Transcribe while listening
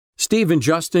Steve and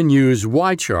Justin use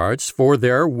Y-charts for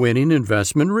their winning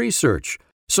investment research.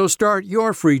 So start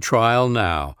your free trial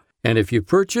now. And if you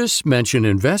purchase, mention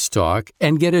InvestTalk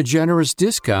and get a generous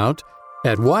discount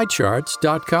at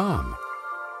ycharts.com.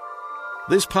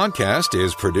 This podcast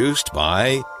is produced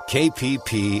by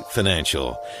KPP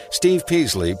Financial. Steve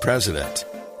Peasley, President.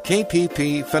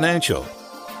 KPP Financial.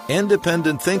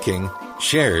 Independent thinking,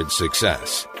 shared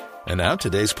success. And now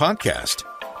today's podcast.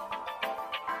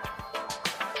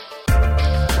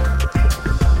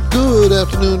 Good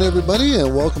afternoon, everybody,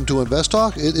 and welcome to Invest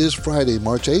Talk. It is Friday,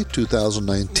 March 8,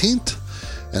 2019,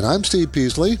 and I'm Steve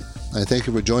Peasley. I thank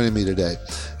you for joining me today.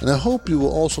 And I hope you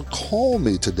will also call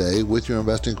me today with your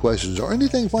investing questions or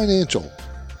anything financial.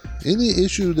 Any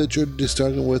issue that you're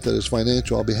struggling with that is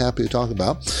financial, I'll be happy to talk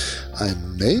about. I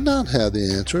may not have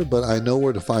the answer, but I know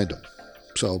where to find them.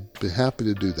 So be happy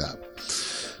to do that.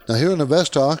 Now here on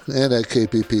Invest Talk and at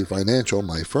KPP Financial,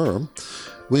 my firm,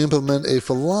 we implement a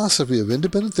philosophy of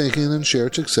independent thinking and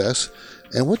shared success.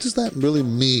 And what does that really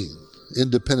mean?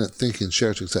 Independent thinking,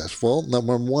 shared success. Well,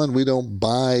 number one, we don't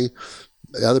buy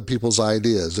other people's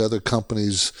ideas, other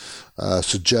companies'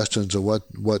 suggestions of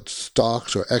what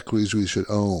stocks or equities we should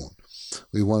own.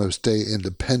 We want to stay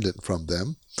independent from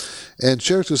them. And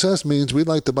shared success means we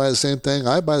like to buy the same thing.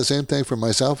 I buy the same thing for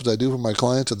myself as I do for my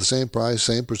clients at the same price,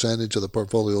 same percentage of the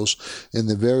portfolios in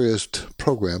the various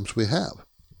programs we have.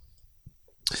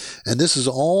 And this is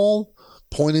all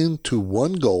pointing to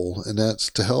one goal, and that's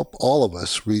to help all of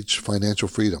us reach financial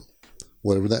freedom,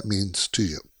 whatever that means to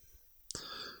you.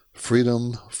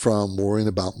 Freedom from worrying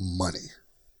about money.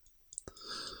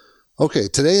 Okay,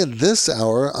 today in this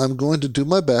hour, I'm going to do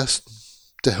my best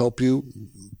to help you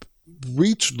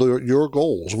reach your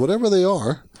goals, whatever they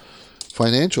are,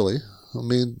 financially. I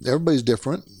mean, everybody's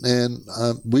different, and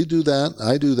we do that.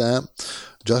 I do that.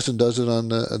 Justin does it on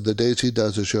the days he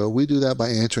does the show. We do that by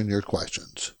answering your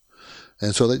questions.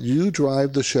 And so that you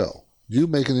drive the show. You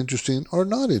make it interesting or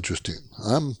not interesting.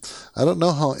 I don't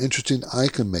know how interesting I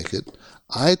can make it.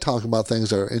 I talk about things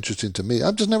that are interesting to me.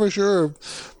 I'm just never sure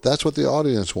if that's what the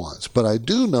audience wants. But I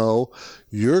do know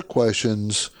your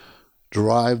questions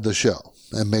drive the show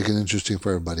and make it interesting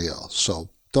for everybody else. So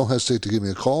don't hesitate to give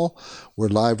me a call. We're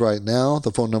live right now.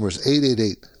 The phone number is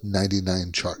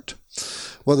 888-99-CHART.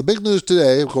 Well, the big news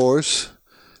today, of course,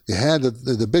 you had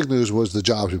the big news was the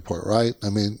jobs report, right? I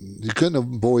mean, you couldn't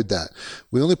avoid that.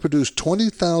 We only produced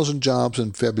 20,000 jobs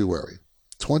in February.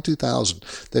 20,000.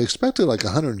 They expected like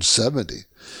 170.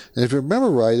 And if you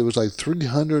remember right, it was like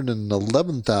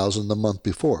 311,000 the month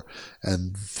before.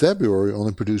 And February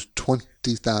only produced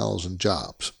 20,000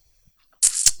 jobs.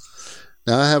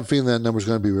 Now, I have a feeling that number is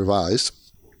going to be revised.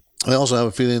 I also have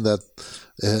a feeling that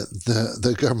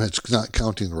the government's not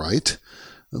counting right.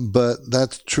 But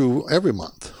that's true every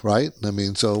month, right? I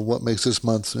mean, so what makes this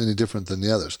month any different than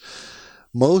the others?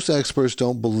 Most experts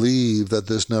don't believe that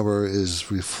this number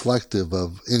is reflective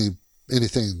of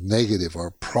anything negative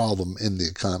or problem in the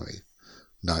economy.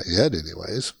 Not yet,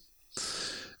 anyways.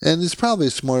 And it's probably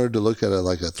smarter to look at it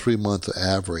like a 3-month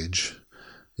average,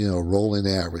 rolling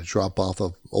average, drop off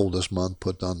the oldest month,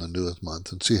 put on the newest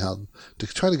month, and see how, to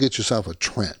try to get yourself a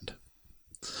trend.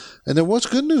 And then what's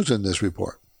good news in this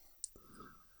report?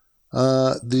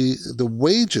 The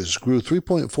wages grew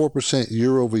 3.4%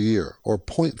 year over year, or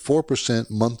 0.4%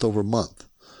 month over month.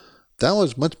 That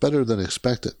was much better than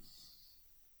expected.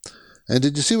 And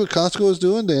did you see what Costco is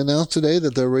doing? They announced today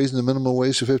that they're raising the minimum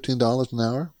wage to $15 an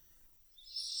hour.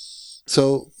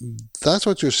 So that's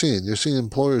what you're seeing. You're seeing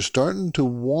employers starting to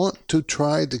want to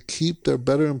try to keep their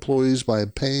better employees by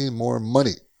paying more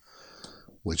money,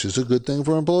 which is a good thing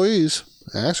for employees.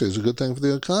 Actually, it's a good thing for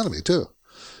the economy, too.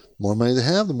 The more money they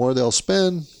have, the more they'll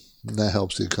spend, and that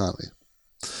helps the economy.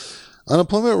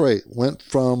 Unemployment rate went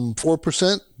from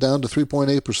 4% down to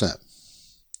 3.8%.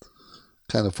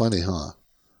 Kind of funny, huh?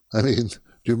 I mean, do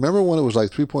you remember when it was like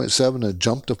 3.7 and it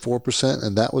jumped to 4%,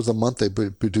 and that was the month they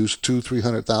produced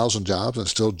 300,000 jobs and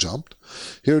still jumped?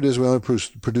 Here it is, we only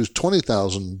produced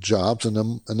 20,000 jobs, and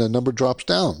the number drops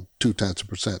down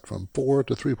 0.2% from 4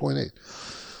 to 3.8.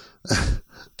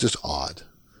 Just odd.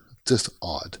 Just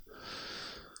odd.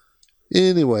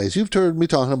 Anyways, you've heard me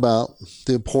talking about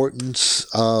the importance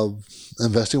of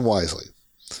investing wisely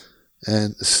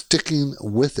and sticking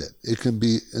with it. It can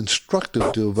be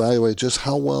instructive to evaluate just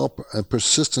how well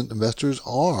persistent investors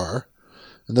are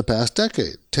in the past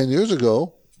decade. 10 years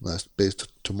ago, that's based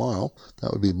tomorrow,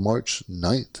 that would be March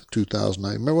 9th,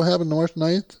 2009. Remember what happened March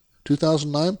 9th,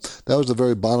 2009? That was the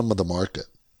very bottom of the market.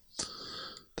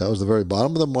 That was the very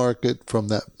bottom of the market from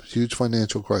that huge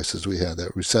financial crisis we had,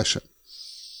 that recession.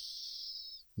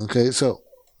 Okay, so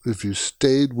if you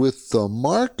stayed with the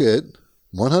market,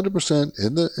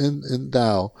 100% in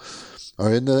Dow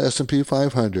or in the S&P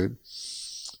 500,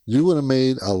 you would have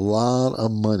made a lot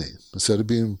of money instead of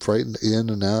being frightened in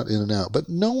and out, in and out. But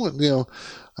no one,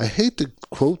 I hate to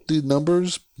quote these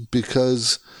numbers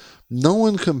because no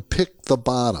one can pick the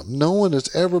bottom. No one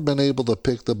has ever been able to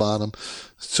pick the bottom.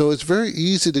 So it's very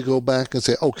easy to go back and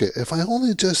say, okay, if I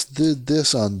only just did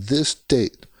this on this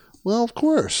date. Well, of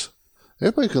course.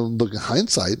 Everybody can look at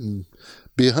hindsight and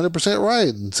be 100%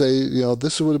 right and say,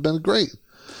 this would have been great.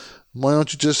 Why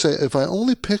don't you just say, if I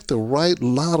only picked the right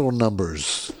lotto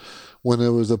numbers when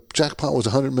the jackpot was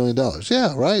 $100 million?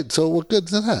 Yeah, right. So what good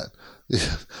is that?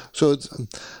 Yeah. So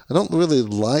I don't really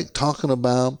like talking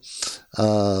about,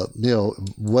 what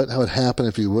would happen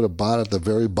if you would have bought at the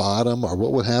very bottom, or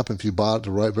what would happen if you bought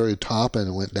at the very top and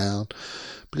it went down,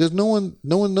 because no one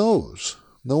knows.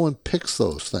 No one picks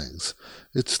those things.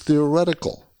 It's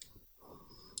theoretical.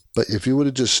 But if you would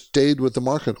have just stayed with the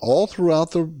market all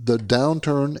throughout the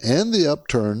downturn and the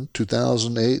upturn,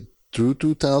 2008 through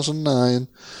 2009,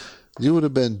 you would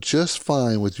have been just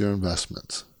fine with your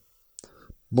investments.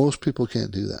 Most people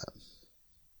can't do that.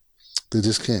 They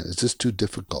just can't. It's just too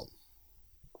difficult.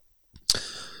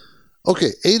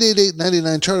 Okay,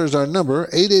 888-99-CHART is our number,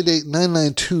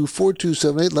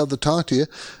 888-992-4278. Love to talk to you.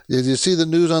 Did you see the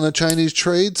news on the Chinese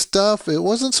trade stuff? It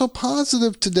wasn't so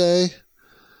positive today.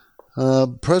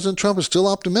 President Trump is still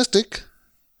optimistic,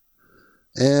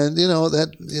 and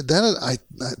I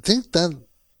think that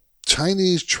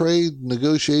Chinese trade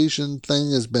negotiation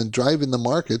thing has been driving the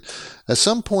market. At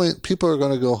some point, people are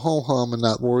going to go hum and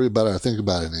not worry about it or think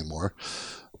about it anymore.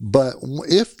 But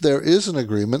if there is an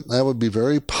agreement, that would be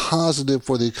very positive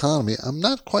for the economy. I'm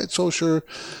not quite so sure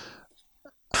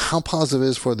how positive it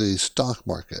is for the stock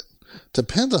market.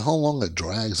 Depends on how long it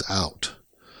drags out,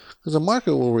 because the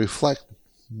market will reflect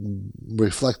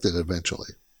it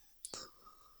eventually.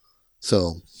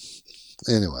 So,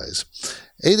 anyways,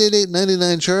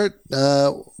 888-99-CHART.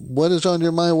 What is on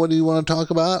your mind? What do you want to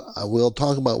talk about? I will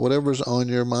talk about whatever's on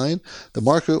your mind. The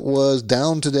market was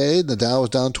down today. The Dow was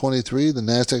down 23. The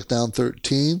Nasdaq down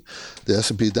 13. The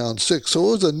S&P down 6. So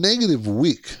it was a negative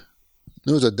week.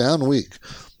 It was a down week.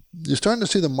 You're starting to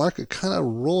see the market kind of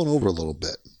rolling over a little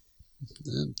bit.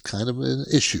 Kind of an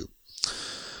issue.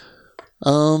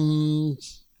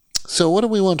 So what do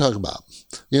we want to talk about?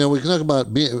 We can talk about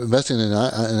investing in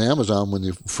Amazon when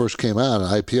you first came out, an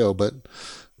IPO, but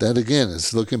that again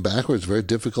is looking backwards, very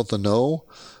difficult to know,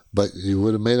 but you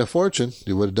would have made a fortune.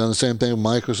 You would have done the same thing with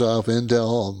Microsoft,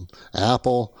 Intel,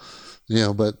 Apple,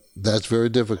 but that's very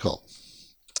difficult.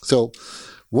 So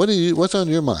what's on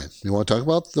your mind? You want to talk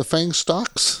about the FANG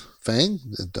stocks? FANG?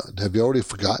 Have you already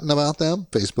forgotten about them?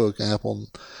 Facebook, Apple,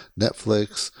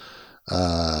 Netflix,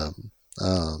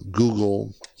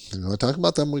 Google. You want to talk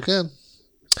about them? We can.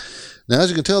 Now, as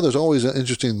you can tell, there's always an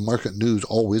interesting market news,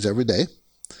 every day.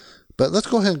 But let's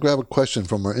go ahead and grab a question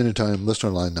from our Anytime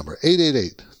listener line number,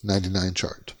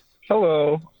 888-99-CHART.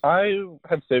 Hello. I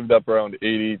have saved up around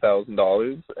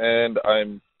 $80,000, and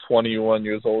I'm 21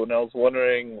 years old, and I was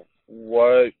wondering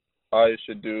what I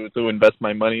should do to invest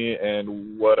my money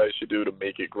and what I should do to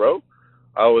make it grow.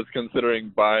 I was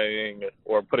considering buying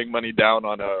or putting money down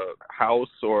on a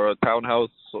house or a townhouse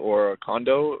or a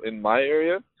condo in my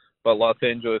area, but Los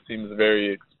Angeles seems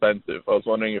very expensive. I was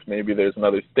wondering if maybe there's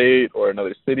another state or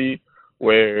another city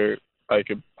where I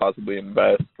could possibly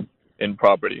invest in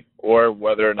property, or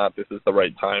whether or not this is the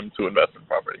right time to invest in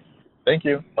property. Thank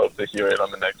you. Hope to hear it on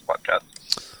the next podcast.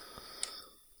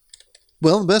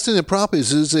 Well, investing in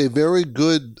properties is a very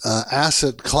good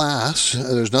asset class.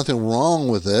 There's nothing wrong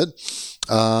with it.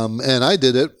 And I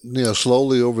did it,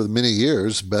 slowly over the many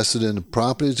years, invested in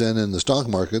properties and in the stock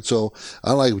market. So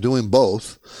I like doing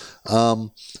both.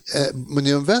 When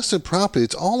you invest in property,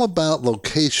 it's all about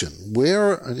location.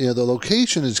 Where, the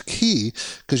location is key,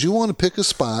 because you want to pick a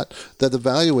spot that the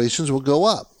valuations will go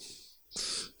up.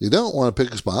 You don't want to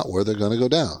pick a spot where they're going to go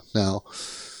down. Now,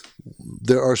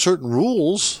 there are certain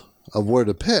rules of where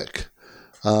to pick.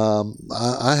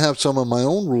 I have some of my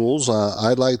own rules.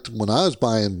 I liked, when I was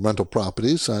buying rental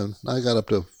properties, I got up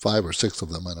to 5 or 6 of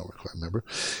them, I don't quite remember.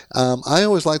 I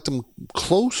always liked them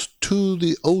close to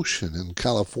the ocean in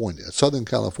California, Southern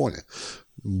California,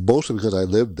 mostly because I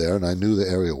lived there and I knew the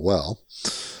area well,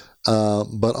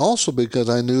 but also because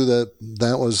I knew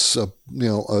that was a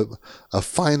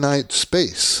finite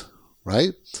space,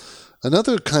 right?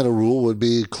 Another kind of rule would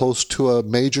be close to a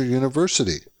major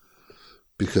university,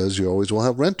 because you always will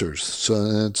have renters, so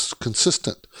it's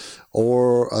consistent,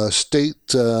 or a state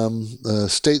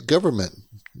government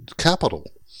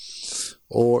capital,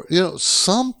 or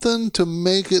something to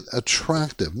make it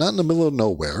attractive, not in the middle of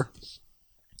nowhere.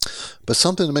 but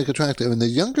something to make attractive. And the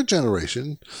younger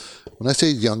generation, when I say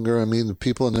younger, I mean the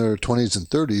people in their 20s and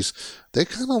 30s, they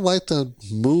kind of like to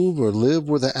move or live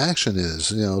where the action is.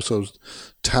 So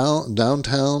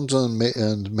downtowns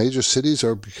and major cities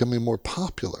are becoming more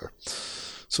popular.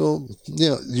 So,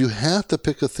 you have to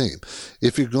pick a theme.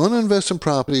 If you're going to invest in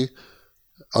property,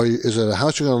 is it a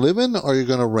house you're going to live in, or are you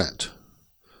going to rent?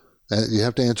 And you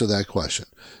have to answer that question.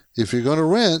 If you're going to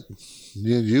rent,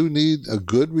 you need a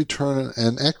good return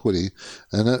on equity,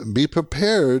 and be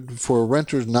prepared for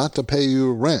renters not to pay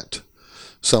you rent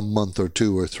some month or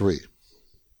 2 or 3.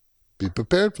 Be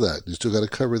prepared for that. You still got to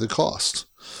cover the costs,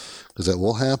 because that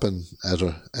will happen as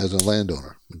a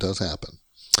landowner. It does happen.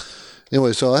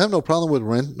 Anyway, so I have no problem with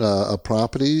rent a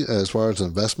property as far as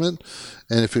investment.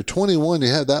 And if you're 21, you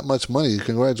have that much money,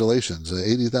 congratulations.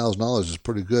 $80,000 is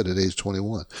pretty good at age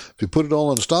 21. If you put it all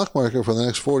in the stock market for the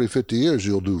next 40, 50 years,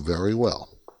 you'll do very well.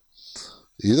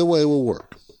 Either way will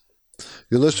work.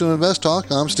 You're listening to Invest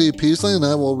Talk. I'm Steve Peasley, and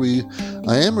I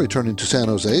am returning to San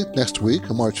Jose next week,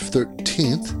 March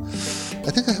 13th.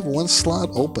 I think I have one slot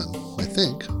open, I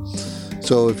think.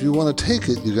 So if you want to take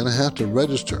it, you're going to have to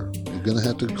register. You're going to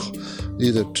have to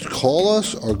either call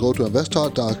us or go to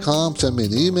investtalk.com, send me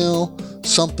an email,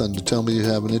 something to tell me you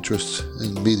have an interest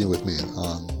in meeting with me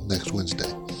on next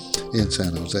Wednesday in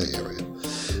San Jose area.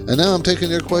 And now I'm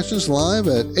taking your questions live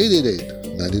at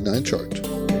 888-99-CHART.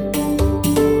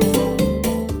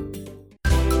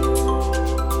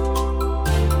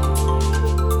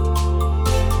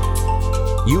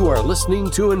 You are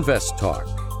listening to Invest Talk.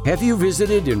 Have you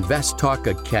visited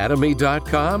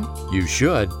investtalkacademy.com? You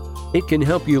should. It can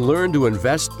help you learn to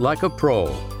invest like a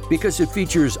pro because it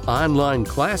features online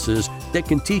classes that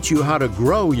can teach you how to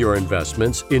grow your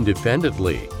investments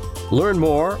independently. Learn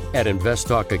more at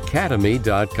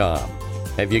investtalkacademy.com.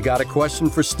 Have you got a question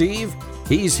for Steve?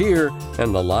 He's here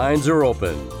and the lines are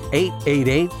open.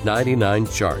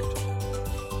 888-99-CHART.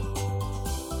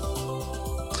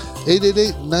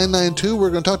 888-992. We're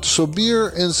going to talk to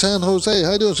Sabir in San Jose.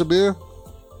 How you doing, Sabir?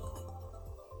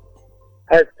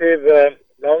 Hi, Steve.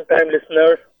 Long-time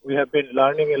listener. We have been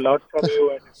learning a lot from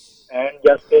you and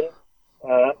Justin.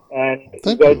 And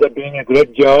you guys are doing a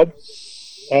great job.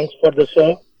 Thanks for the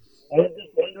show. I was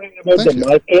just wondering about the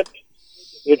market.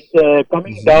 It's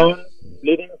coming down,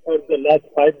 bleeding for the last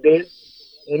 5 days,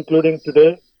 including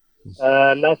today.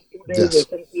 Last 2 days,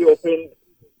 S&P opened,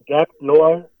 dropped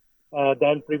lower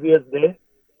than previous day.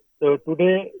 So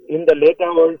today, in the late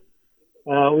hours,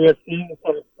 we are seeing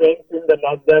some strength in the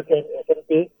Nasdaq and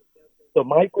S&P. So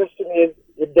my question is,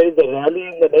 if there is a rally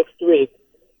in the next week,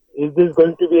 is this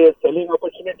going to be a selling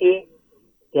opportunity?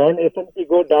 Can S&P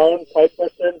go down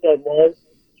 5% or more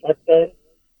short term,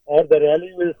 or the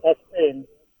rally will sustain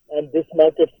and this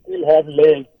market still have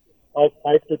legs of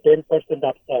 5 to 10%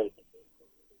 upside?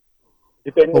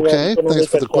 Depending on thanks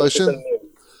for the question.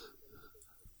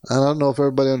 I don't know if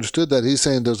everybody understood that. He's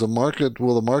saying, is the market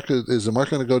going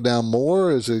to go down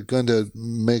more? Is it going to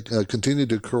continue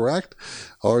to correct?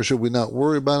 Or should we not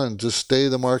worry about it and just stay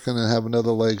the market and have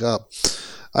another leg up?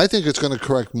 I think it's going to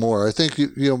correct more. I think,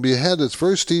 we had this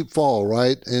very steep fall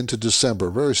right into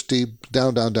December, very steep,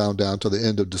 down to the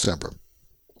end of December.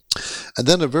 And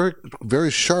then a very, very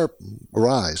sharp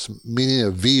rise, meaning a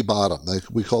V bottom.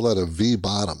 We call that a V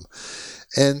bottom.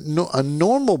 And a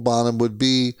normal bottom would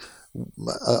be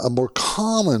a more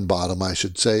common bottom, I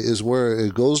should say, is where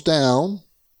it goes down,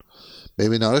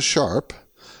 maybe not as sharp,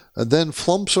 and then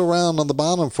flumps around on the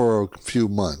bottom for a few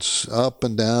months, up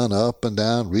and down,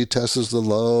 retests the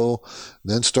low,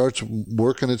 then starts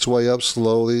working its way up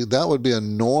slowly. That would be a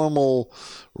normal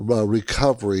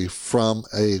recovery from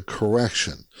a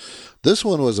correction. This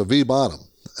one was a V bottom.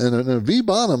 And in a V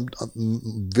bottom,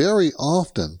 very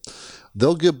often,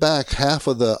 they'll give back half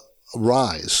of the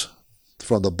rise.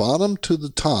 From the bottom to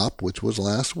the top, which was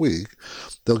last week,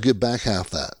 they'll give back half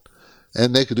that.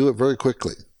 And they could do it very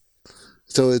quickly.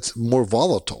 So it's more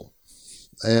volatile.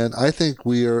 And I think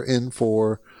we are in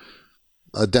for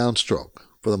a downstroke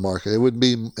for the market. It would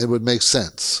make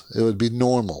sense. It would be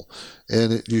normal.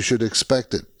 And you should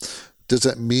expect it. Does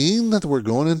that mean that we're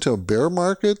going into a bear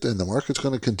market and the market's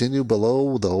going to continue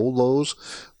below the old lows?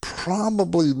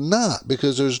 Probably not,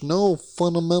 because there's no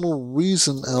fundamental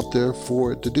reason out there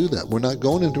for it to do that. We're not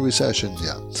going into recession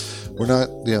yet. We're not,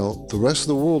 the rest of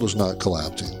the world is not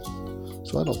collapsing.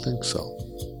 So I don't think so.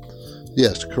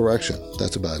 Yes, correction.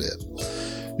 That's about it.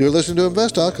 You're listening to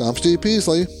Invest Talk. I'm Steve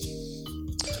Peasley.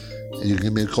 You can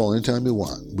give me a call anytime you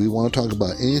want. We want to talk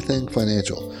about anything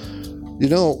financial.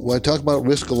 I talk about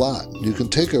risk a lot. You can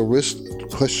take a risk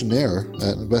questionnaire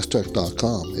at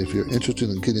investtalk.com if you're interested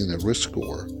in getting a risk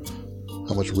score.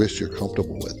 how much risk you're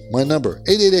comfortable with. My number,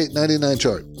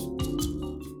 888-99-CHART.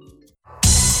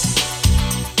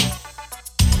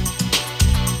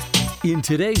 In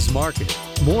today's market,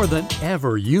 more than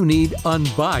ever, you need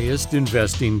unbiased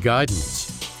investing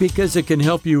guidance because it can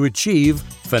help you achieve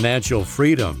financial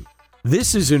freedom.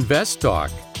 This is Invest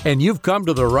Talk, and you've come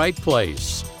to the right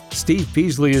place. Steve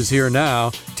Peasley is here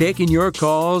now, taking your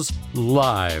calls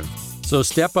live. So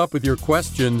step up with your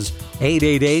questions,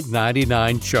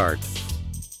 888-99-CHART.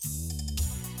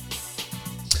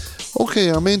 Okay,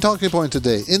 our main talking point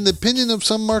today. In the opinion of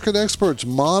some market experts,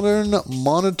 modern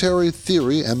monetary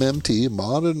theory, MMT,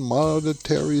 modern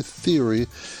monetary theory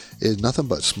is nothing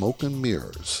but smoke and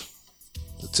mirrors.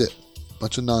 That's it.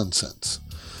 Bunch of nonsense.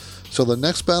 So the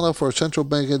next battle for central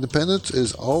bank independence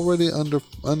is already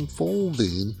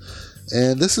unfolding.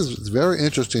 And this is very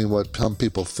interesting what some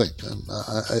people think. And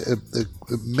it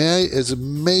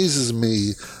amazes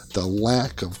me the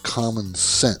lack of common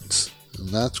sense. And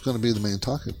that's going to be the main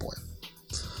talking point.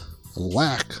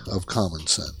 Lack of common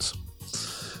sense.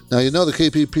 Now, you know the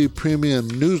KPP Premium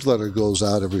newsletter goes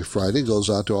out every Friday, goes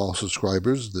out to all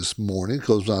subscribers this morning,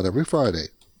 goes out every Friday,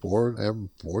 four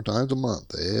times a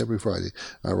month, every Friday.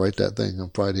 I write that thing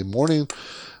on Friday morning.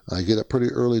 I get up pretty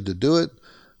early to do it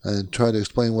and try to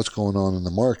explain what's going on in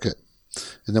the market.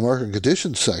 In the market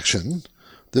conditions section,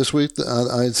 this week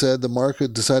I said the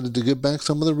market decided to give back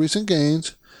some of the recent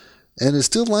gains and is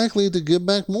still likely to give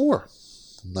back more.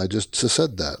 I just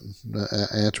said that,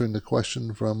 answering the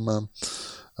question from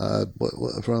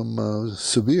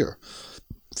Severe.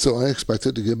 So I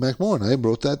expected to give back more, and I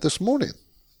wrote that this morning.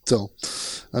 So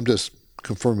I'm just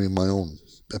confirming my own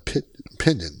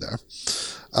opinion there.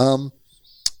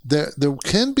 There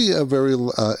can be a very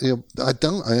I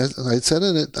said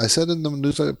in the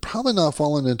newsletter, probably not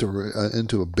falling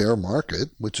into a bear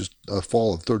market, which is a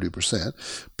fall of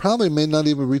 30%. Probably may not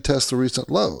even retest the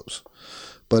recent lows.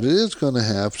 But it is going to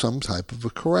have some type of a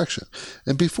correction.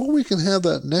 And before we can have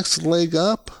that next leg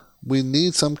up, we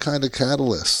need some kind of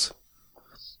catalyst.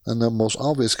 And the most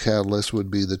obvious catalyst would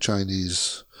be the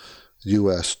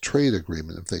Chinese-U.S. trade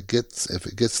agreement if it gets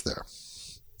there.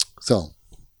 So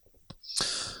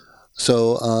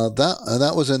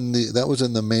that was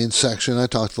in the main section. I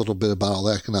talked a little bit about all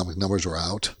the economic numbers are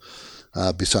out,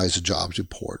 besides the jobs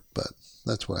report, but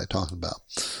that's what I talked about.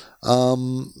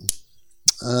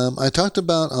 I talked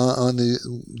about on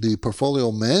the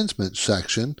portfolio management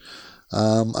section.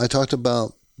 I talked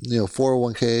about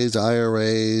 401ks,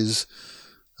 IRAs,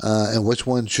 and which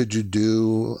one should you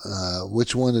do,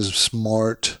 which one is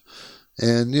smart,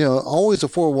 and always a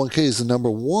 401k is the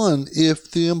number one if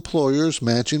the employer's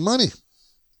matching money,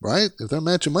 right? If they're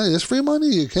matching money, it's free money.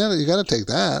 You got to take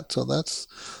that. So that's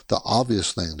the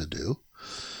obvious thing to do.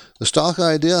 The stock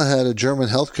idea, I had a German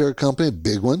healthcare company,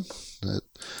 big one, that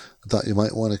I thought you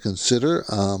might want to consider.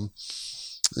 And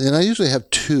I usually have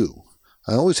two.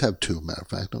 I always have two, matter of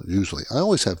fact, not usually. I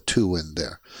always have two in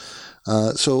there.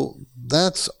 So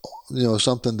that's,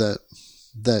 something that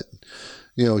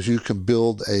you can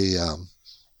build a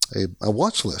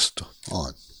watch list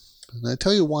on. And I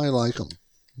tell you why I like them.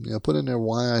 Put in there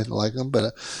why I like them,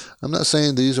 but I'm not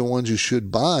saying these are ones you should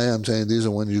buy. I'm saying these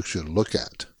are ones you should look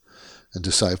at and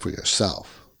decide for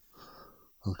yourself.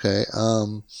 Okay.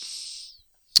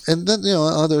 And then,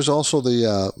 there's also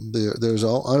I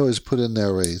always put in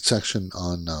there a section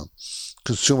on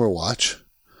Consumer Watch.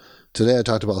 Today I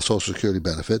talked about Social Security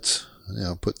benefits,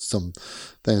 put some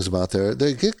things about there.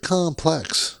 They get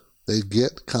complex. If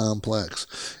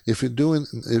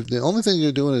the only thing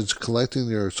you're doing is collecting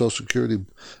your Social Security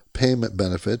payment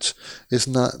benefits, it's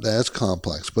not as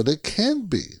complex, but it can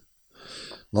be.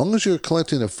 As long as you're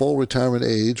collecting a full retirement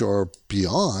age or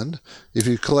beyond, if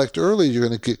you collect early, you're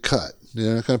going to get cut.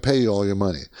 They're not going to pay you all your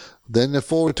money. Then the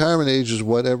full retirement age is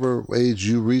whatever age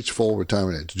you reach full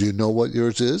retirement age. Do you know what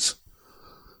yours is?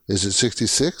 Is it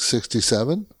 66,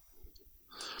 67?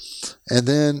 And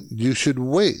then you should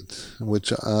wait,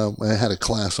 which I had a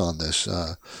class on this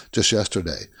just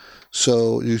yesterday.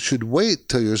 So you should wait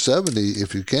till you're 70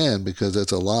 if you can, because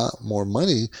that's a lot more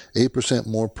money, 8%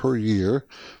 more per year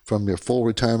from your full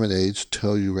retirement age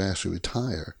till you actually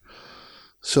retire.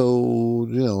 So,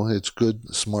 it's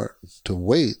smart to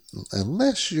wait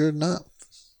unless you're not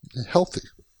healthy.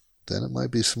 Then it might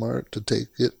be smart to take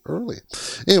it early.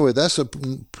 Anyway, that's a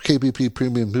KPP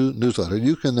Premium newsletter.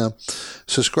 You can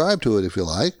subscribe to it if you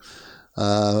like.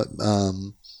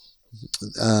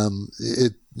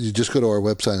 You just go to our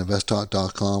website,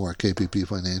 investtalk.com or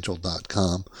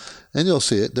kppfinancial.com, and you'll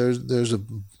see it. There's a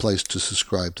place to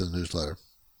subscribe to the newsletter.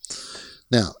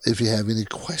 Now, if you have any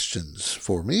questions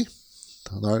for me,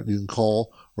 All right, you can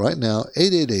call right now.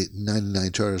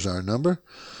 888-99-CHART is our number.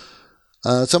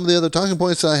 Some of the other talking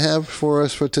points I have for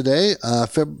us for today. I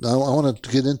want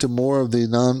to get into more of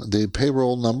the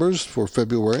payroll numbers for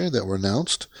February that were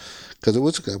announced, because it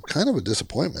was kind of a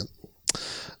disappointment.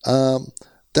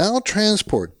 Dow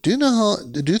Transport. Do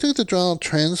you think the Dow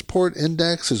Transport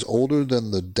Index is older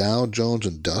than the Dow Jones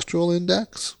Industrial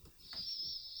Index?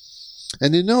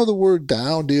 And you know the word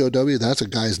Dow, D-O-W, that's a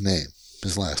guy's name,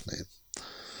 his last name.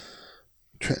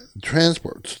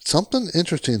 Transport. Something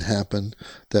interesting happened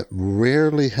that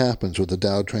rarely happens with the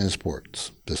Dow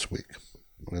Transports this week.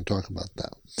 We're going to talk about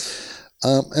that.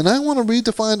 And I want to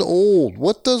redefine old.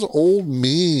 What does old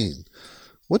mean?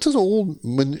 What does old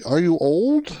mean? Are you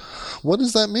old? What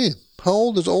does that mean? How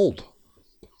old is old?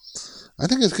 I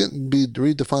think it's getting to be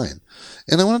redefined.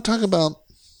 And I want to talk about,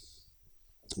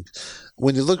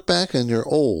 when you look back and you're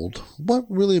old, what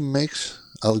really makes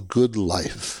a good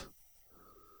life?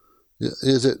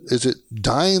 Is it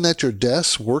dying at your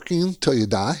desk working till you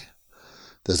die?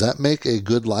 Does that make a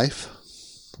good life?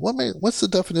 What's the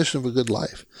definition of a good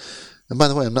life? And by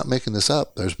the way, I'm not making this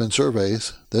up. There's been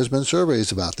surveys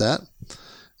about that,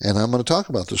 and I'm going to talk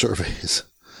about the surveys.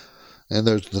 And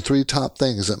there's the 3 top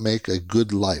things that make a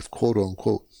good life, quote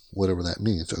unquote, whatever that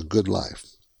means, a good life.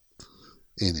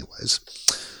 Anyways,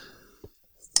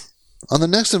 on the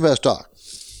next Invest Talk,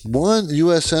 one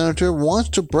U.S. senator wants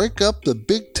to break up the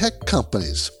big tech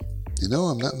companies.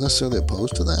 I'm not necessarily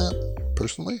opposed to that,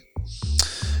 personally.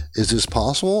 Is this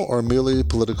possible or merely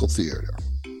political theater?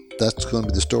 That's going to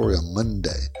be the story on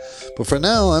Monday. But for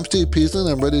now, I'm Steve Peasley,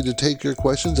 and I'm ready to take your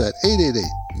questions at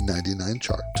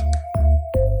 888-99-CHART.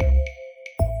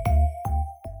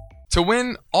 To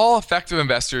win, all effective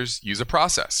investors use a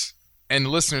process. And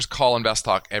listeners call Invest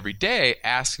Talk every day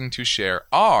asking to share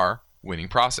our winning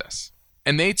process.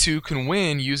 And they too can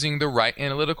win using the right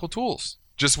analytical tools.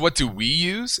 Just what do we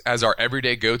use as our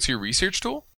everyday go-to research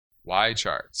tool?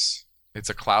 YCharts. It's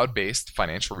a cloud-based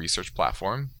financial research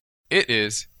platform. It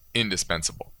is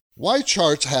indispensable.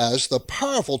 YCharts has the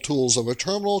powerful tools of a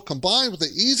terminal combined with the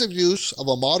ease of use of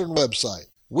a modern website.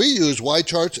 We use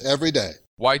YCharts every day.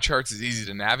 YCharts is easy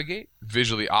to navigate,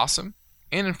 visually awesome,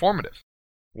 and informative.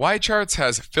 YCharts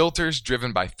has filters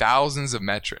driven by thousands of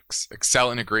metrics,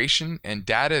 Excel integration, and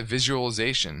data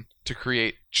visualization to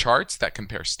create charts that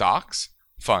compare stocks,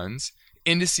 funds,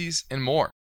 indices, and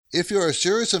more. If you're a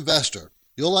serious investor,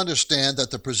 you'll understand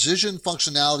that the precision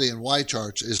functionality in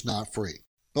YCharts is not free.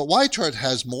 But YChart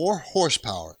has more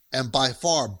horsepower and by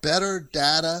far better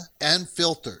data and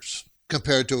filters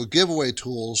compared to giveaway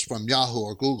tools from Yahoo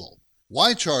or Google.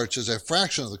 YCharts is a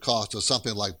fraction of the cost of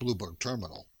something like Bloomberg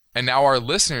Terminal. And now our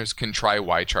listeners can try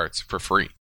YCharts for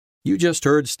free. You just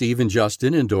heard Steve and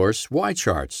Justin endorse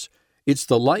YCharts. It's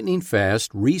the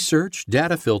lightning-fast research,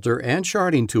 data filter, and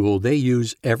charting tool they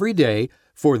use every day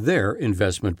for their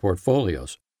investment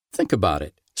portfolios. Think about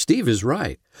it. Steve is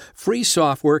right. Free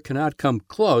software cannot come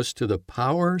close to the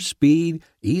power, speed,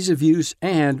 ease of use,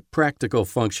 and practical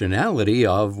functionality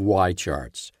of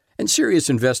YCharts. And serious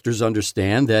investors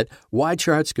understand that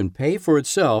YCharts can pay for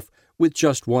itself with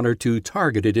just 1 or 2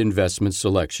 targeted investment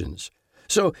selections.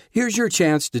 So here's your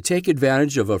chance to take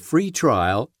advantage of a free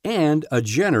trial and a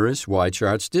generous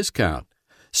YCharts discount.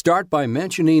 Start by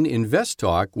mentioning Invest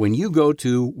Talk when you go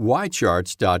to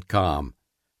YCharts.com.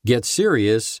 Get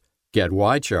serious, get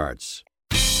YCharts.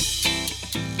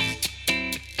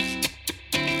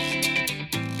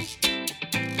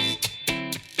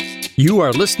 You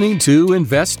are listening to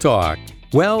Invest Talk.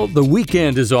 Well, the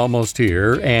weekend is almost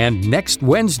here, and next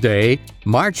Wednesday,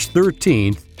 March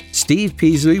 13th, Steve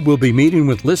Peasley will be meeting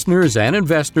with listeners and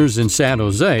investors in San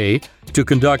Jose to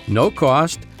conduct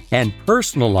no-cost and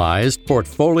personalized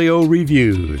portfolio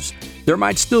reviews. There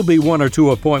might still be 1 or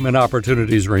 2 appointment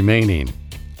opportunities remaining.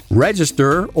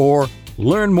 Register or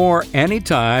learn more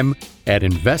anytime at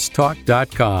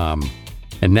investtalk.com.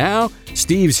 And now,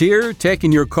 Steve's here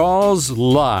taking your calls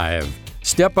live.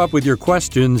 Step up with your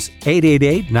questions,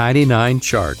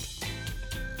 888-99-CHART.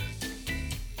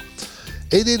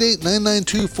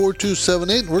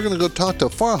 888-992-4278. We're going to go talk to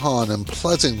Farhan in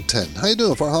Pleasanton. How you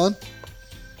doing, Farhan?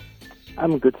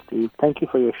 I'm good, Steve. Thank you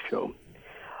for your show.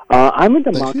 I'm in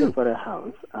the market for a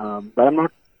house, but I'm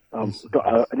not. I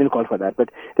didn't call for that. But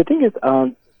the thing is,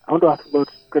 I want to ask about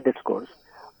credit scores.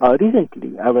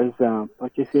 Recently, I was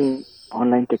purchasing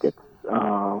online tickets,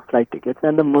 flight tickets,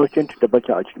 and the merchant double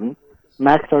charged me,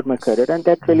 maxed out my credit, and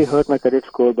that really hurt my credit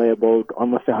score by about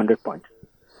almost 100 points.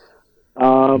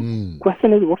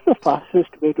 Question is, what's the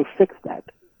fastest way to fix that?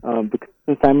 Because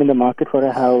since I'm in the market for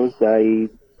a house, I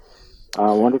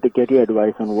Wanted to get your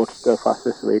advice on what's the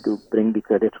fastest way to bring the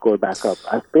credit score back up.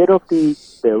 I've paid off the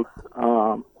bills,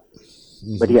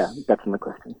 but yeah, that's my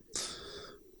question.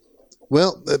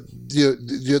 Well,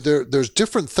 there's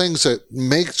different things that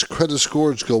makes credit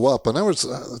scores go up. And I was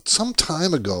some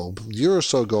time ago, a year or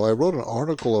so ago, I wrote an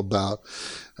article about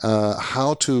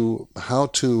how to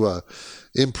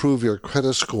improve your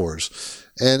credit scores.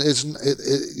 And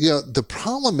the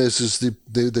problem is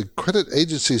the credit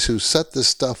agencies who set this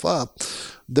stuff up,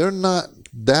 they're not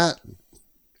that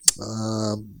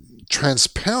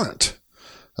transparent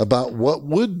about what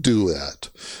would do that.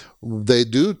 They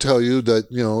do tell you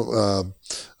that,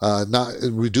 not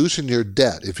reducing your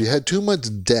debt. If you had too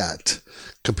much debt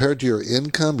compared to your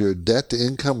income, your debt to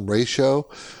income ratio,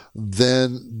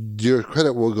 then your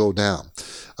credit will go down.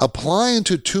 Applying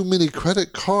to too many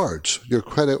credit cards, your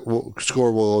credit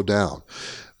score will go down.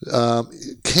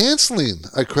 Canceling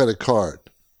a credit card,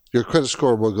 your credit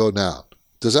score will go down.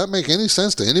 Does that make any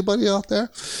sense to anybody out there?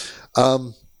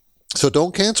 So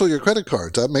don't cancel your credit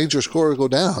cards. That made your score go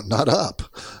down, not up.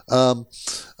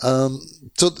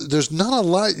 So there's not a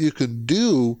lot you can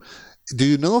do. Do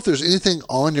you know if there's anything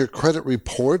on your credit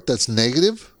report that's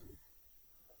negative?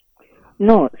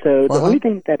 No. So the only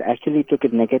thing that actually took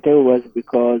it negative was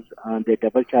because they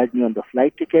double charged me on the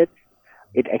flight tickets.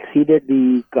 It exceeded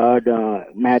the card,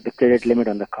 the credit limit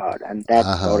on the card, and that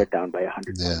brought it down by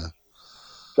 $100. Yeah.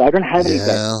 So I don't have any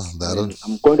debt.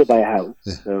 I'm going to buy a house.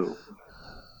 Yeah. So.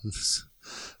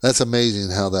 That's amazing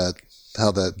how that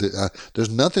there's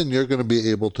nothing you're going to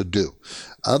be able to do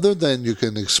other than you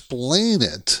can explain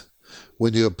it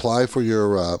when you apply for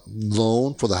your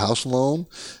loan, for the house loan.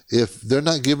 If they're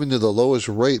not giving you the lowest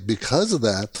rate because of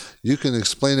that, you can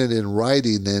explain it in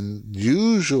writing, and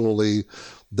usually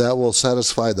that will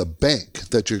satisfy the bank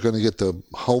that you're going to get the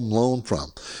home loan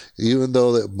from. Even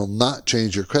though it will not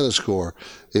change your credit score,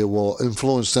 it will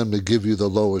influence them to give you the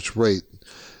lowest rate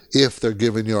if they're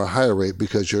giving you a higher rate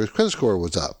because your credit score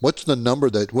was up. What's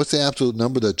the absolute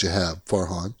number that you have,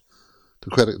 Farhan? The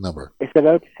credit number? It's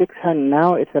about 600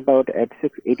 now. It's about at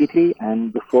 683,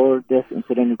 and before this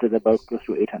incident, it was about close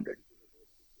to 800.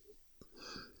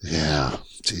 Yeah,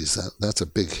 geez, that's a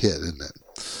big hit, isn't it?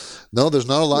 No, there's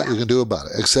not a lot you can do about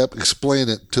it except explain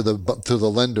it to the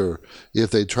lender if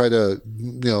they try to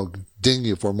ding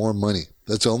you for more money.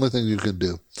 That's the only thing you can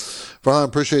do. Farhan,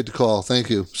 appreciate the call. Thank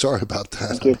you. Sorry about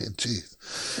that. Thank you. Geez.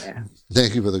 Yeah.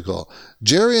 Thank you for the call.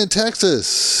 Jerry in Texas,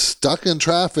 stuck in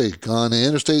traffic on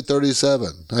Interstate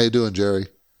 37. How you doing, Jerry?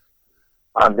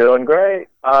 I'm doing great.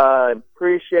 I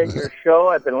appreciate your show.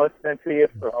 I've been listening to you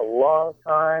for a long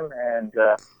time, and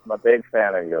I'm a big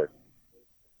fan of yours.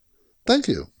 Thank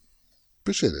you.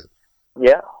 Appreciate it.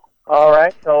 Yeah. All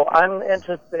right. So I'm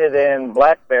interested in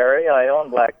BlackBerry. I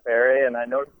own BlackBerry, and I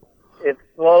know it's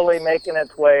slowly making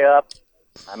its way up.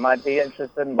 I might be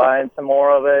interested in buying some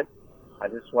more of it. I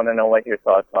just want to know what your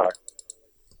thoughts are.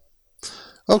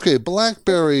 Okay,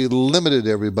 BlackBerry Limited,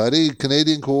 everybody.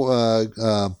 Canadian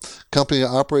company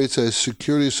operates a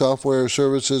security software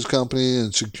services company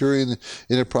and securing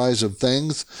enterprise of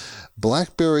things.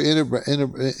 BlackBerry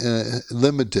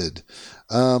Limited.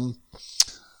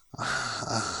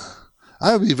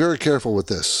 I would be very careful with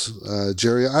this,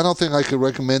 Jerry. I don't think I could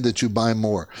recommend that you buy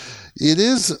more. It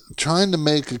is trying to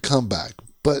make a comeback,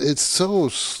 but it's so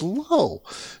slow.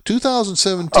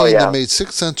 2017, they made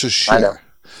 6 cents a share.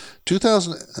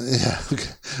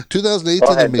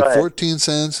 2018, they made 14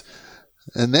 cents.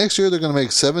 And next year, they're going to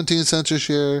make 17 cents a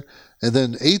share, and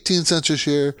then 18 cents a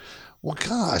share. Well,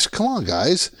 gosh, come on,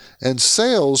 guys. And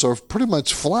sales are pretty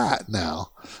much flat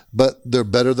now, but they're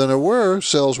better than they were.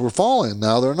 Sales were falling.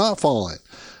 Now they're not falling.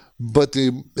 But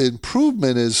the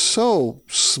improvement is so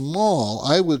small,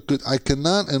 I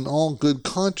cannot in all good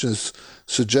conscience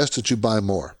suggest that you buy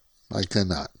more. I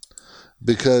cannot.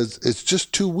 Because it's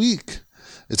just too weak.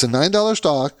 It's a $9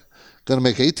 stock, going to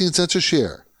make 18 cents a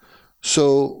share.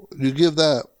 So you'd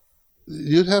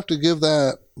have to give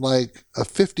that like a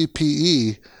 50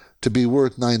 PE to be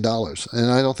worth $9.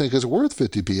 And I don't think it's worth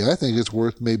 50 PE. I think it's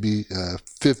worth maybe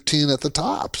 15 at the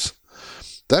tops.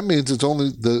 That means it's a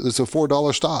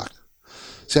 $4 stock.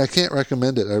 See, I can't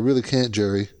recommend it. I really can't,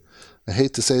 Jerry. I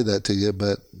hate to say that to you,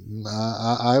 but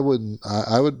I would.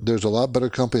 There's a lot better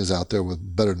companies out there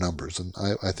with better numbers, and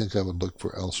I think I would look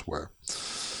for elsewhere.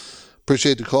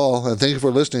 Appreciate the call, and thank you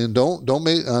for listening. Don't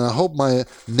make. And I hope my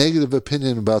negative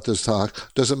opinion about this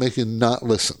talk doesn't make you not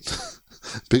listen,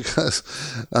 because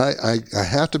I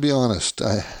have to be honest.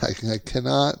 I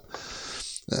cannot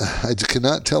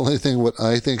tell anything what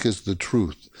I think is the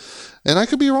truth, and I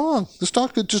could be wrong. The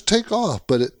stock could just take off,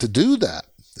 but to do that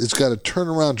it's got to turn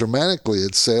around dramatically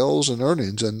its sales and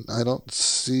earnings, and I don't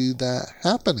see that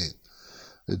happening.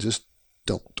 I just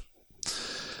don't.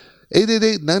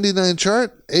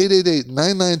 888-99-CHART,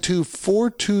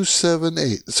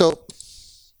 888-992-4278. So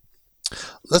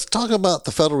let's talk about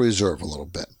the Federal Reserve a little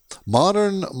bit.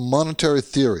 Modern monetary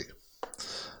theory.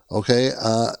 Okay,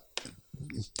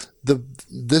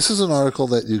 this is an article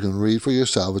that you can read for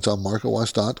yourself. It's on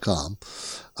MarketWatch.com.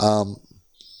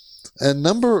 And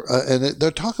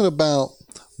they're talking about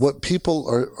what people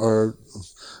are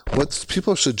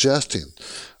suggesting.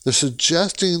 They're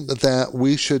suggesting that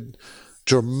we should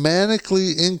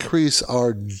dramatically increase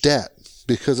our debt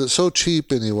because it's so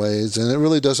cheap anyways, and it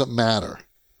really doesn't matter.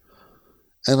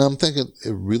 And I'm thinking,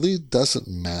 it really doesn't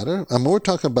matter? I mean, we're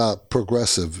talking about the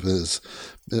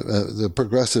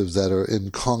progressives that are in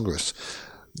Congress.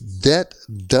 Debt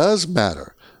does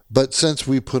matter. But since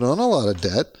we put on a lot of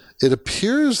debt, it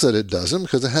appears that it doesn't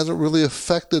because it hasn't really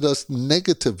affected us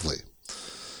negatively.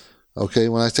 Okay,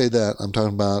 when I say that, I'm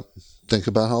talking about, think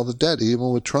about all the debt, even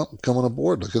with Trump coming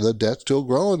aboard. Look at the debt still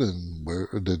growing, and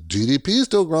the GDP is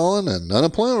still growing, and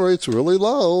unemployment rate's really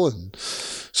low. And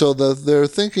so they're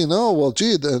thinking, oh, well,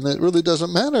 gee, then it really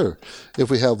doesn't matter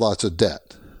if we have lots of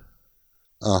debt.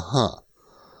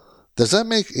 Does that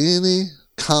make any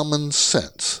common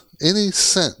sense? Any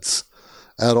sense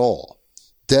at all?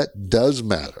 Debt does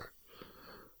matter.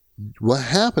 What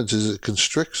happens is it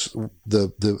constricts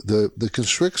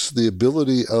constricts the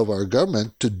ability of our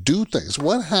government to do things.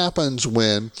 What happens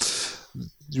when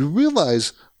you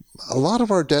realize a lot of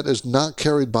our debt is not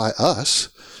carried by us?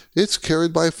 It's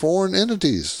carried by foreign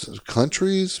entities,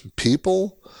 countries,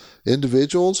 people,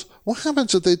 individuals. What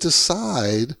happens if they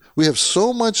decide we have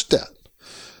so much debt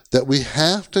that we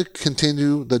have to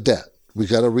continue the debt? We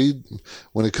got to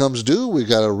when it comes due, we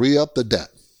got to re-up the debt.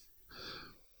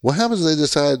 What happens if they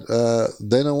decide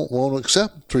they won't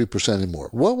accept 3% anymore?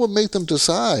 What will make them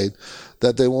decide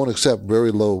that they won't accept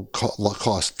very low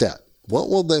cost debt? What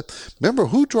will they? Remember,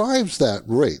 who drives that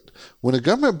rate? When a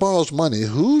government borrows money,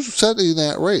 who's setting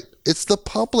that rate? It's the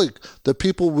public, the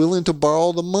people willing to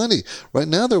borrow the money. Right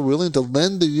now, they're willing to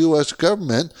lend the U.S.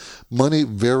 government money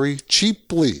very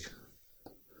cheaply.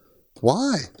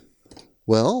 Why?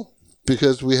 Well,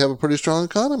 because we have a pretty strong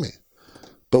economy.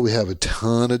 But we have a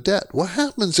ton of debt. What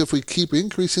happens if we keep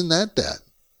increasing that debt?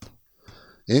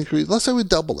 Let's say we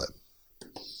double it.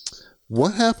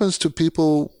 What happens to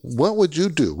people? What would you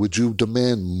do? Would you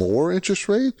demand more interest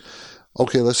rate?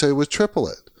 Okay, let's say we triple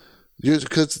it.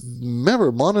 Because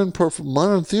remember,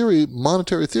 monetary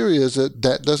theory is that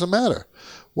debt doesn't matter.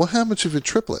 What happens if you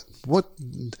triple it? What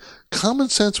common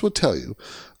sense would tell you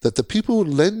that the people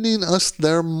lending us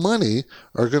their money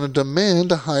are going to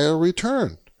demand a higher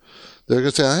return. They're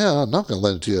going to say, I'm not going to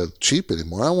lend it to you cheap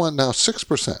anymore. I want now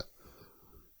 6%.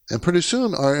 And pretty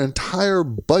soon our entire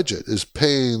budget is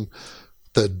paying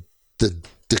to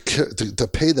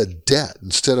pay the debt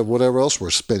instead of whatever else we're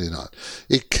spending on.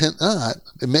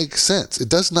 It makes sense. It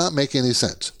does not make any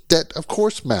sense. Debt, of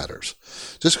course, matters.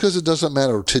 Just because it doesn't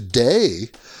matter today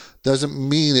doesn't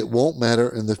mean it won't matter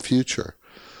in the future.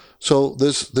 So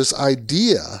this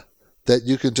idea that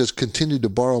you can just continue to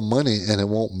borrow money and it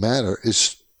won't matter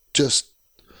is just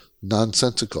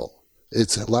nonsensical.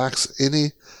 It lacks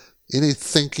any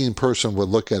thinking person would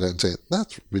look at it and say,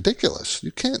 that's ridiculous.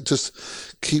 You can't just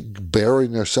keep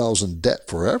burying yourselves in debt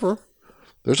forever.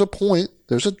 There's a point.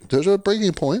 There's a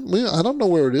breaking point. I don't know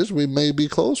where it is. We may be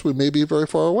close. We may be very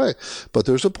far away. But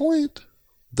there's a point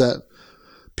that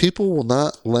people will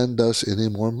not lend us any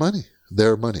more money,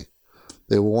 their money.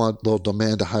 They'll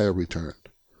demand a higher return.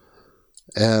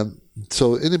 And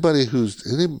so any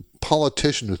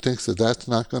politician who thinks that that's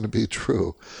not going to be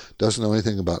true doesn't know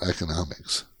anything about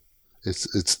economics.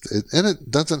 And it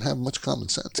doesn't have much common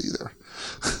sense either.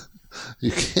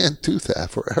 You can't do that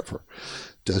forever.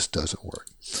 Just doesn't work.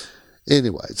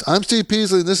 Anyways, I'm Steve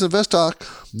Peasley, and this is Invest Talk.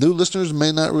 New listeners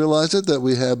may not realize it, that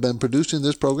we have been producing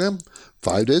this program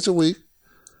 5 days a week,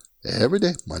 every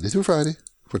day, Monday through Friday,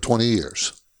 for 20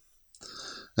 years.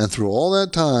 And through all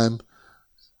that time,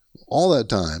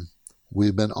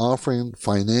 we've been offering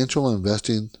financial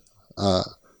investing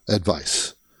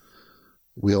advice.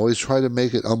 We always try to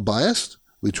make it unbiased.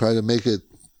 We try to make it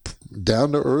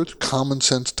down-to-earth,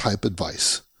 common-sense type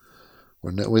advice.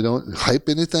 We don't hype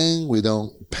anything. We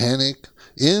don't panic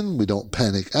in. We don't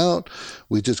panic out.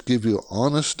 We just give you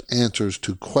honest answers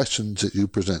to questions that you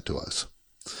present to us.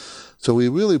 So we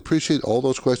really appreciate all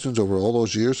those questions over all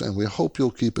those years, and we hope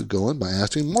you'll keep it going by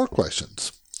asking more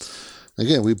questions.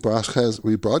 Again, we broadcast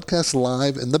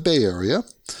live in the Bay Area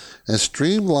and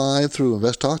stream live through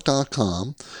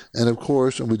investtalk.com. And of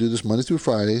course, we do this Monday through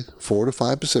Friday, 4 to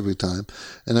 5 Pacific time.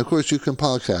 And of course, you can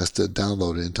podcast it,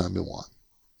 download it anytime you want.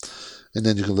 And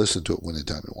then you can listen to it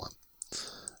anytime you want.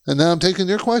 And now I'm taking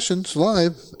your questions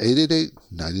live,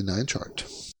 888-99-CHART.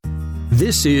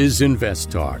 This is Invest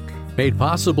Talk, made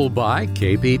possible by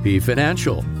KPP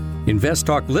Financial. Invest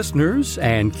Talk listeners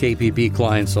and KPP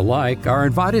clients alike are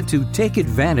invited to take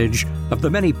advantage of the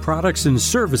many products and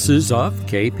services of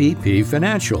KPP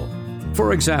Financial.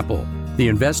 For example, the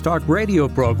Invest Talk radio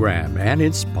program and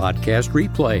its podcast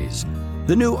replays,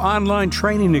 the new online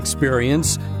training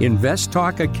experience, Invest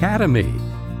Talk Academy,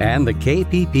 and the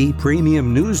KPP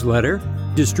Premium newsletter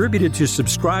distributed to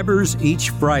subscribers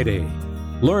each Friday.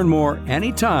 Learn more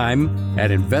anytime at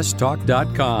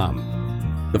investtalk.com.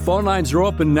 The phone lines are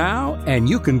open now, and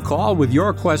you can call with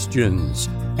your questions.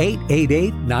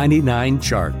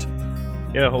 888-99-CHART.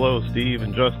 Yeah, hello, Steve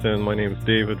and Justin. My name is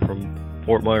David from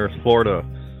Fort Myers, Florida.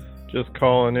 Just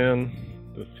calling in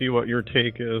to see what your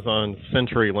take is on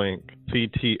CenturyLink,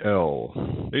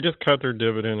 CTL. They just cut their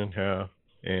dividend in half,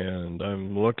 and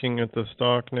I'm looking at the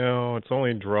stock now. It's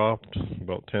only dropped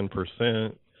about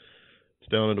 10%.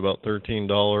 It's down at about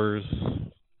 $13.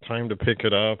 Time to pick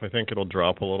it up. I think it'll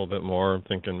drop a little bit more. I'm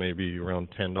thinking maybe around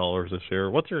 $10 a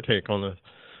share. What's your take on this?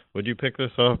 Would you pick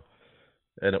this up?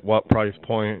 And at what price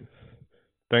point?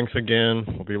 Thanks again.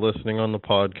 We'll be listening on the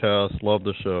podcast. Love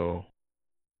the show.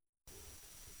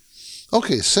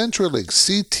 Okay, CenturyLink,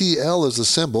 CTL is the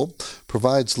symbol,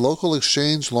 provides local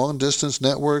exchange, long-distance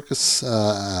networks,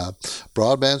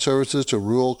 broadband services to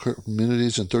rural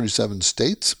communities in 37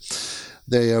 states.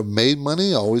 They have made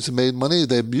money, always have made money.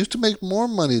 They used to make more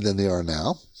money than they are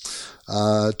now.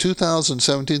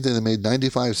 2017, they made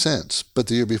 95 cents. But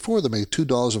the year before, they made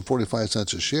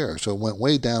 $2.45 a share. So it went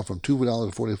way down from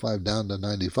 $2.45 down to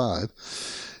 95.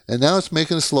 And now it's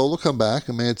making a slow comeback.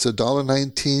 I mean, it's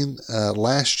 $1.19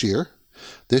 last year.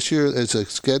 This year, it's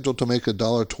scheduled to make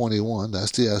 $1.21.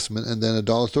 That's the estimate. And then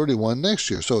 $1.31 next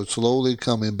year. So it's slowly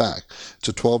coming back. It's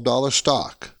a $12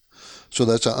 stock. So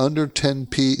that's under 10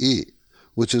 PE,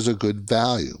 which is a good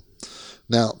value.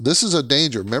 Now, this is a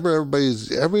danger. Remember,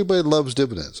 everybody loves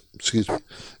dividends. Excuse me.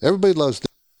 Everybody loves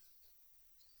dividends.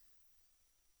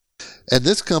 And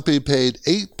this company paid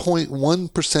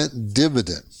 8.1%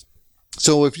 dividend.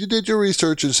 So if you did your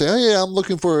research and say, oh, yeah, I'm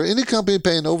looking for any company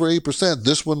paying over 8%,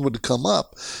 this one would come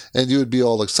up, and you would be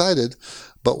all excited.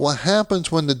 But what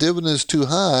happens when the dividend is too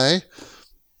high?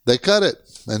 They cut it,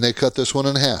 and they cut this one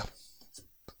in half.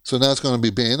 So now it's going to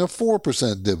be paying a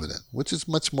 4% dividend, which is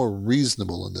much more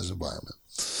reasonable in this environment.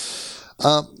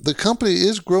 The company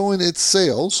is growing its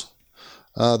sales.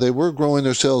 They were growing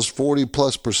their sales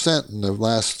 40+% in the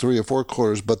last 3 or 4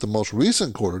 quarters, but the most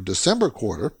recent quarter, December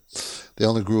quarter, they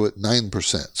only grew at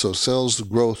 9%. So sales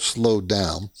growth slowed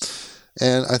down.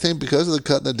 And I think because of the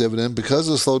cut in the dividend, because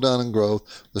of the slowdown in growth,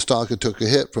 the stock had took a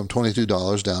hit from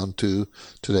 $22 down to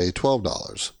today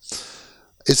 $12.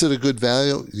 Is it a good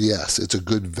value? Yes, it's a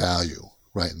good value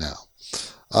right now.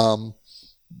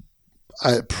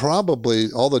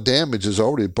 Probably all the damage is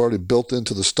already built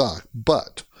into the stock,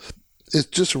 but it's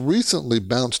just recently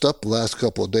bounced up the last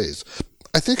couple of days.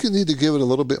 I think you need to give it a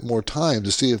little bit more time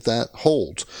to see if that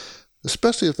holds,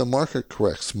 especially if the market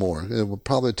corrects more. It will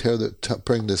probably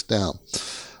bring this down.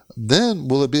 Then,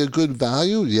 will it be a good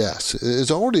value? Yes, it's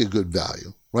already a good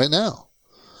value right now.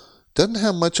 Doesn't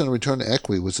have much on return to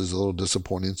equity, which is a little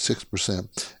disappointing, 6%.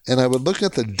 And I would look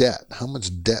at the debt, how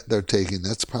much debt they're taking.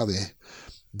 That's probably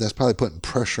putting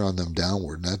pressure on them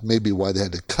downward. And that may be why they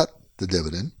had to cut the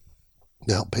dividend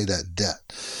to help pay that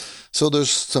debt. So there's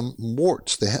some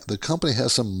warts. The company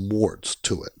has some warts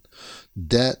to it.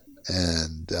 Debt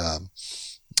and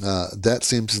that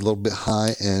seems a little bit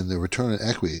high, and the return on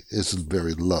equity is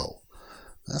very low.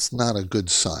 That's not a good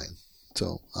sign.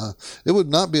 So it would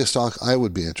not be a stock I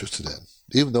would be interested in,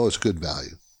 even though it's good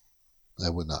value. I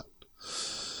would not.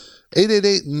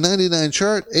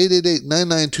 888-99-CHART,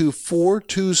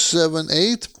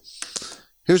 888-992-4278.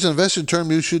 Here's an investing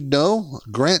term you should know,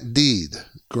 grant deed.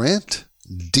 Grant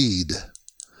deed.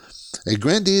 A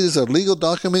grant deed is a legal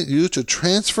document used to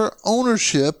transfer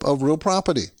ownership of real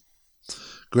property.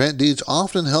 Grant deeds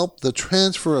often help the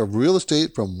transfer of real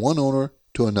estate from one owner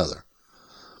to another.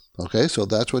 Okay, so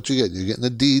that's what you get. You're getting a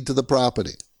deed to the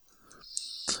property.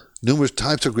 Numerous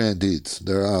types of grant deeds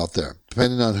that are out there,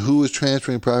 depending on who is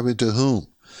transferring property to whom.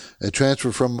 A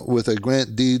transfer with a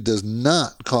grant deed does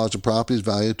not cause the property's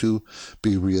value to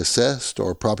be reassessed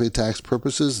or property tax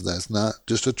purposes. That's not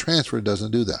just a transfer. It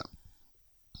doesn't do that.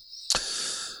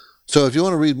 So if you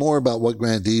want to read more about what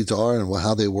grant deeds are and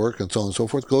how they work and so on and so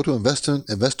forth, go to go over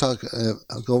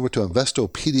to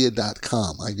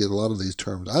Investopedia.com. I get a lot of these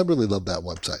terms. I really love that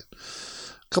website.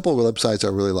 A couple of websites I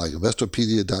really like.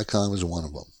 Investopedia.com is one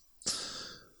of them.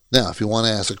 Now, if you want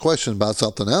to ask a question about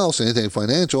something else, anything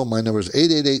financial, my number is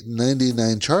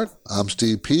 888-99-CHART. I'm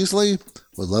Steve Peasley.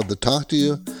 Would love to talk to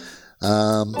you.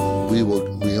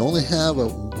 We only have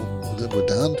we're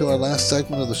down to our last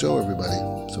segment of the show, everybody.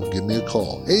 So give me a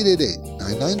call,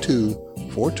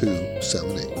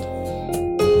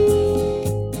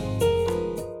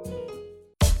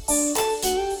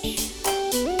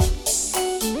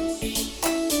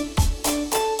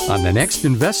 On the next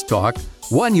Invest Talk,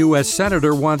 one U.S.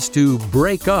 Senator wants to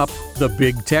break up the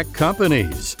big tech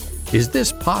companies. Is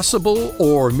this possible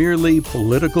or merely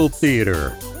political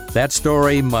theater? That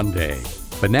story Monday.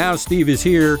 But now Steve is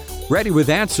here, ready with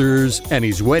answers, and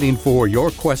he's waiting for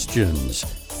your questions.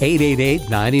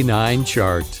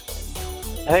 888-99-CHART.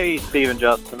 Hey, Steve and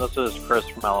Justin. This is Chris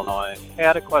from Illinois. I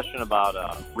had a question about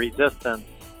resistance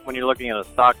when you're looking at a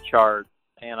stock chart,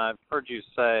 and I've heard you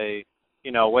say,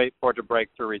 wait for it to break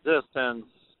through resistance.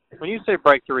 When you say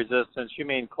break through resistance, you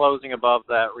mean closing above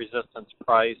that resistance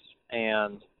price,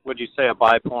 and would you say a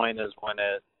buy point is when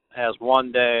it has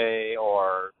 1 day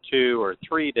or 2 or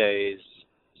 3 days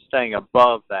staying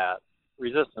above that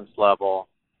resistance level?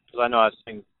 Because I know I've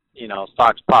seen,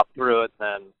 stocks pop through it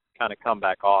and then kind of come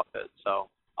back off it. So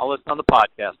I'll listen on the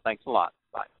podcast. Thanks a lot.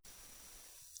 Bye.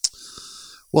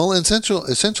 Well,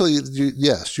 essentially,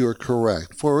 yes, you're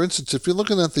correct. For instance, if you're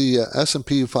looking at the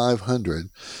S&P 500,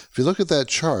 if you look at that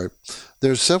chart,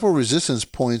 there's several resistance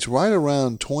points right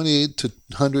around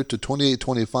 2800 to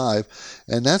 2825,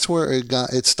 and that's where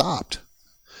it stopped.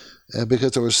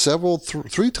 Because there were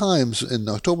three times in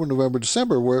October, November,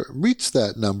 December where it reached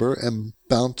that number and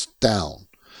bounced down.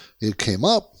 It came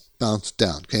up, bounced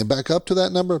down, came back up to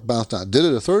that number, bounced down. Did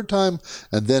it a third time,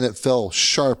 and then it fell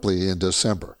sharply in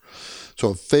December.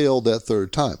 So it failed that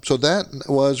third time. So that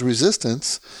was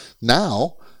resistance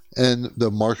now, and the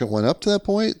market went up to that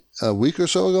point a week or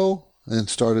so ago and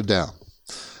started down.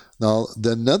 Now,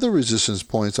 another resistance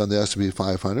points on the S&P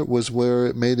 500 was where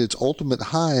it made its ultimate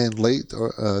high in late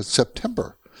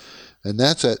September, and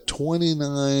that's at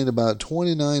about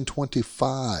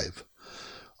 29.25.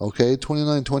 Okay,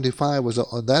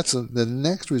 29.25 that's the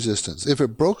next resistance. If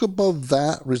it broke above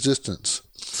that resistance,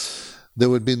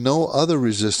 there would be no other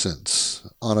resistance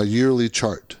on a yearly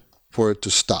chart for it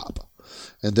to stop,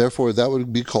 and therefore that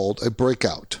would be called a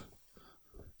breakout.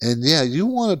 And yeah, you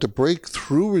want it to break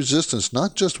through resistance,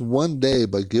 not just 1 day,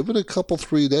 but give it a couple,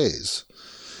 3 days.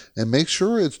 And make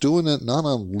sure it's doing it not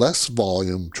on less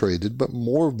volume traded, but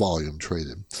more volume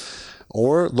traded.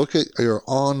 Or look at your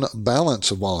on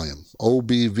balance volume,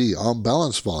 OBV, on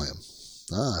balance volume.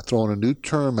 Throwing a new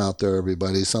term out there,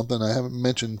 everybody, something I haven't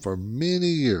mentioned for many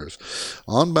years.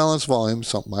 On balance volume,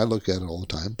 something I look at it all the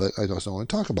time, but I just don't want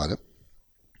to talk about it.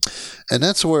 And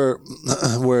that's where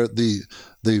the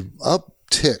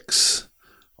upticks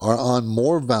are on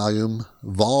more volume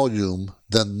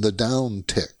than the down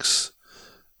ticks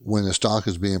when a stock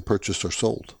is being purchased or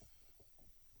sold.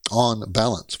 On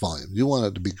balance volume. You want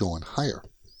it to be going higher.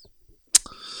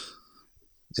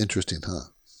 Interesting, huh?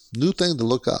 New thing to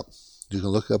look up. You can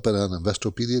look up it on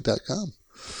Investopedia.com.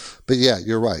 But yeah,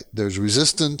 you're right. There's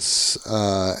resistance,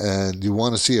 and you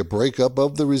want to see a breakup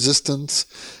of the resistance,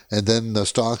 and then the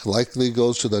stock likely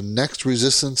goes to the next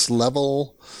resistance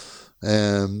level.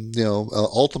 And,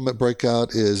 ultimate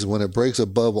breakout is when it breaks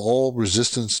above all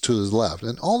resistance to the left.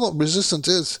 And all that resistance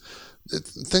is,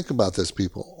 think about this,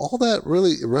 people. All that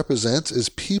really represents is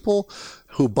people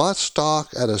who bought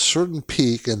stock at a certain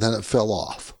peak and then it fell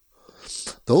off.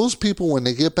 Those people, when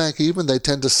they get back even, they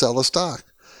tend to sell a stock,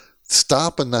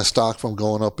 stopping that stock from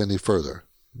going up any further.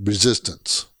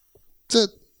 Resistance. That's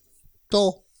it.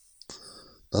 All.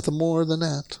 Nothing more than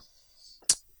that.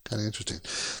 Kind of interesting.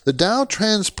 The Dow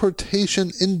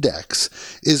Transportation Index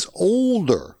is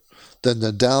older than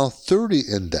the Dow 30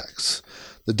 Index.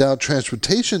 The Dow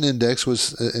Transportation Index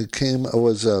was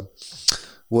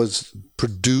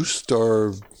produced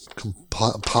or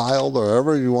compiled, or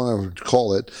however you want to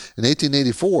call it, in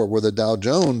 1884, where the Dow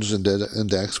Jones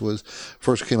Index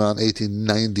first came out in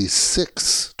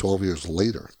 1896, 12 years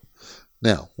later.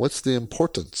 Now, what's the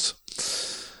importance?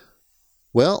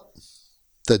 Well,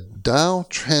 the Dow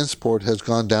Transport has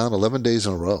gone down 11 days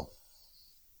in a row.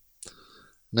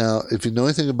 Now, if you know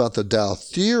anything about the Dow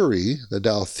theory, the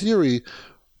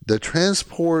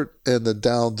transport and the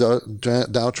Dow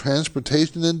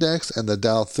Transportation Index and the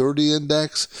Dow 30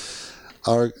 Index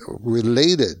are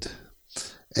related.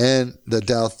 And the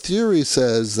Dow theory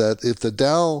says that if the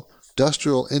Dow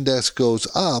industrial index goes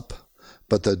up,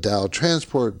 but the Dow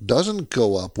Transport doesn't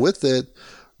go up with it,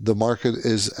 the market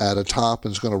is at a top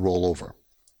and it's going to roll over.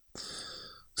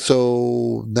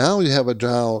 So now you have a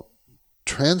Dow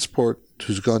Transport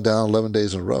who's gone down 11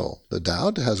 days in a row. The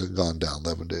Dow hasn't gone down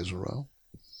 11 days in a row.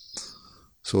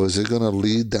 So is it going to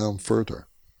lead down further?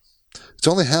 It's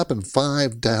only happened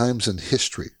 5 times in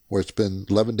history where it's been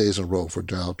 11 days in a row for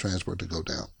Dow Transport to go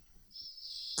down.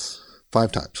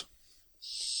 5 times.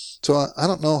 So I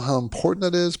don't know how important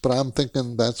that is, but I'm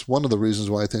thinking that's one of the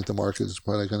reasons why I think the market is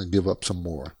probably going to give up some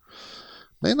more.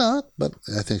 May not, but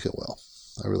I think it will.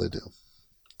 I really do.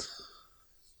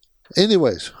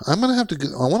 Anyways, I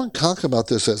want to talk about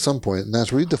this at some point, and that's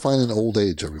redefining old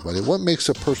age, everybody. What makes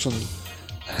a person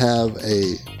have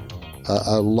a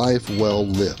life well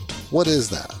lived? What is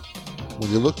that?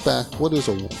 When you look back, what is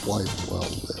a life well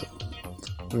lived?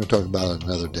 We're going to talk about it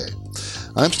another day.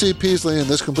 I'm Steve Peasley, and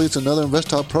this completes another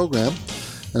InvestTalk program.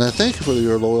 And I thank you for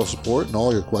your loyal support and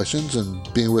all your questions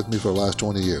and being with me for the last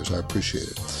 20 years. I appreciate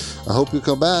it. I hope you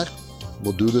come back.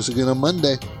 We'll do this again on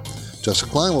Monday. Justin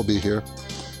Klein will be here,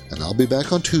 and I'll be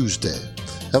back on Tuesday.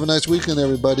 Have a nice weekend,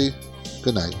 everybody.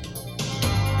 Good night.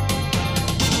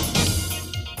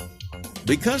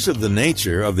 Because of the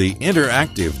nature of the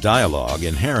interactive dialogue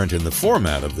inherent in the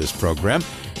format of this program,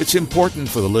 it's important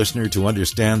for the listener to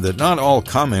understand that not all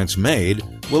comments made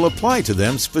will apply to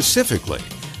them specifically.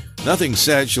 Nothing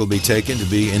said shall be taken to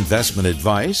be investment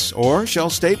advice, or shall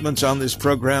statements on this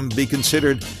program be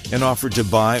considered an offer to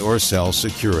buy or sell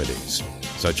securities.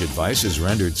 Such advice is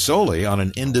rendered solely on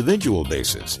an individual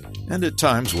basis, and at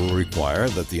times will require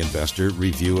that the investor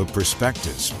review a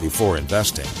prospectus before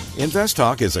investing.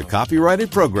 InvestTalk is a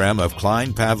copyrighted program of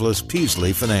Klein Pavlis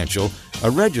Peasley Financial, a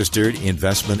registered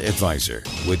investment advisor,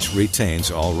 which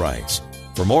retains all rights.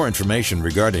 For more information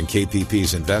regarding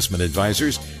KPP's investment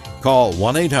advisors, call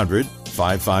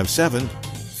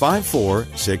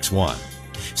 1-800-557-5461.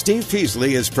 Steve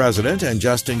Peasley is President and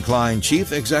Justin Klein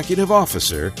Chief Executive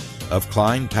Officer of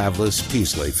Klein Pavlis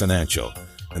Peasley Financial.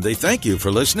 And they thank you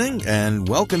for listening and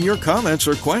welcome your comments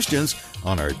or questions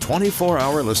on our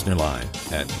 24-hour listener line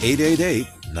at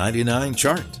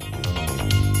 888-99-CHART.